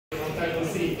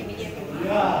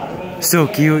So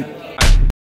cute.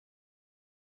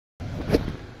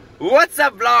 What's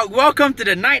up vlog? Welcome to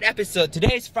the night episode.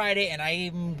 Today is Friday and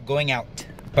I'm going out.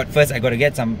 But first I gotta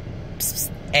get some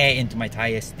air into my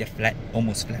tires. They're flat,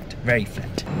 almost flat, very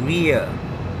flat. Rear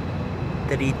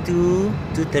 32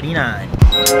 to 39.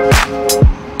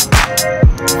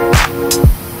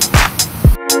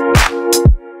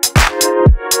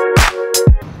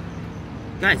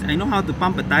 Guys, I know how to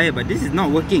pump a tire, but this is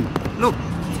not working. Look,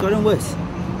 it's gotten worse.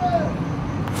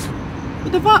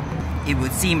 What the fuck? It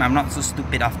would seem I'm not so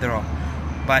stupid after all,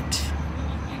 but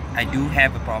I do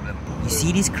have a problem. You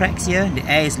see these cracks here? The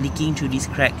air is leaking through these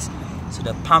cracks, so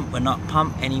the pump will not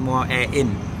pump any more air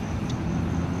in.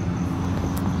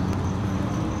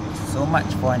 So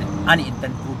much for an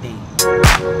uneventful day.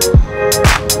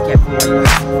 Careful when you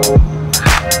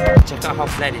check out how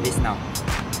flat it is now.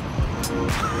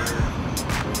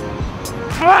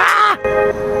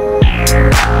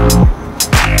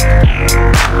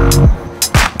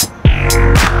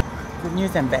 Good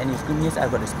news and bad news. Good news,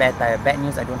 I've got a spare tire. Bad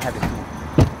news, I don't have the tool.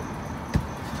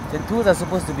 The tools are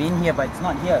supposed to be in here, but it's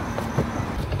not here.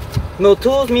 No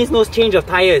tools means no change of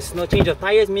tires. No change of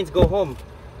tires means go home.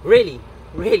 Really,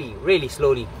 really, really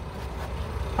slowly.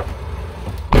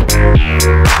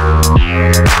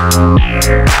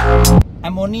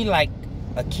 I'm only like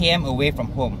a km away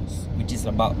from home, which is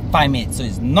about 5 minutes, so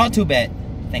it's not too bad,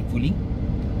 thankfully.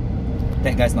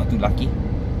 That guy's not too lucky.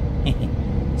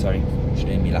 Sorry,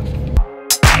 shouldn't be lucky.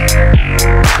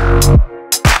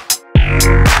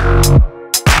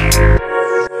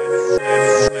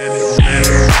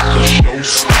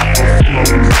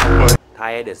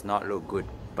 Tire does not look good,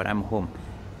 but I'm home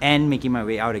and making my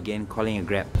way out again, calling a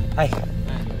Grab. Hi.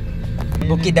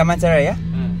 Bukit Damansara, yeah?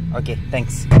 Okay,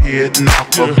 thanks.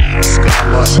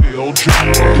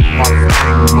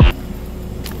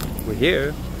 We're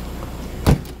here.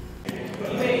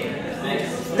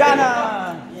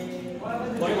 Dana!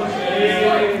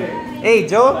 Hey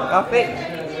Joe, Afiq.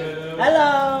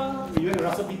 Hello! You went to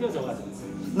Russell Peters or what?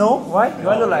 No, why? You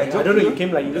want to look like Joe? I don't know, you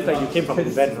came like, you look like you came from the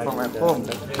event. From my home.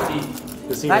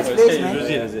 Nice place, man.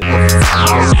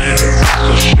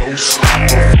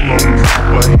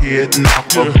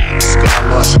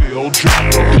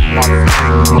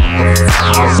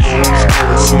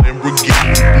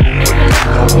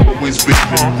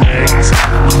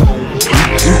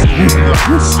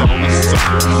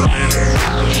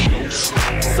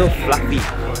 So fluffy.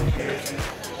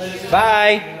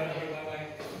 Bye.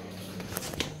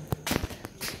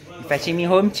 You fetching me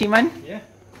home, Chiman? Yeah.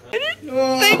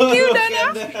 Thank you,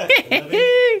 Dana.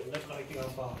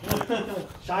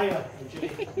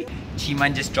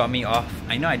 Chiman just dropped me off.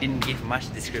 I know I didn't give much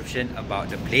description about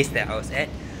the place that I was at,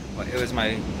 but it was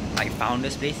my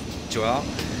founder's place, Joel.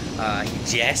 He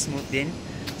just moved in,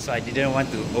 so I didn't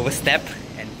want to overstep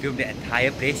and film the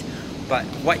entire place. But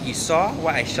what you saw,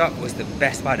 what I shot, was the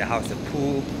best part of the house. The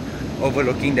pool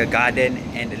overlooking the garden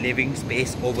and the living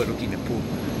space overlooking the pool.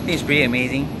 I think it's pretty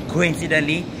amazing.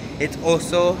 Coincidentally, it's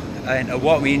also an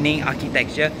award-winning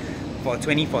architecture for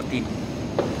 2014.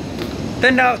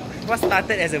 Turned out, what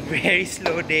started as a very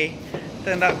slow day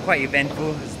turned out quite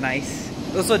eventful. It's nice.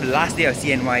 Also the last day of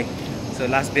CNY, so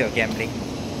last bit of gambling.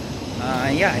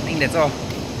 Yeah, I think that's all.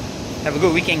 Have a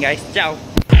good weekend, guys. Ciao.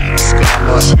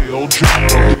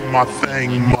 My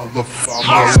thing,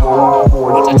 motherfucker.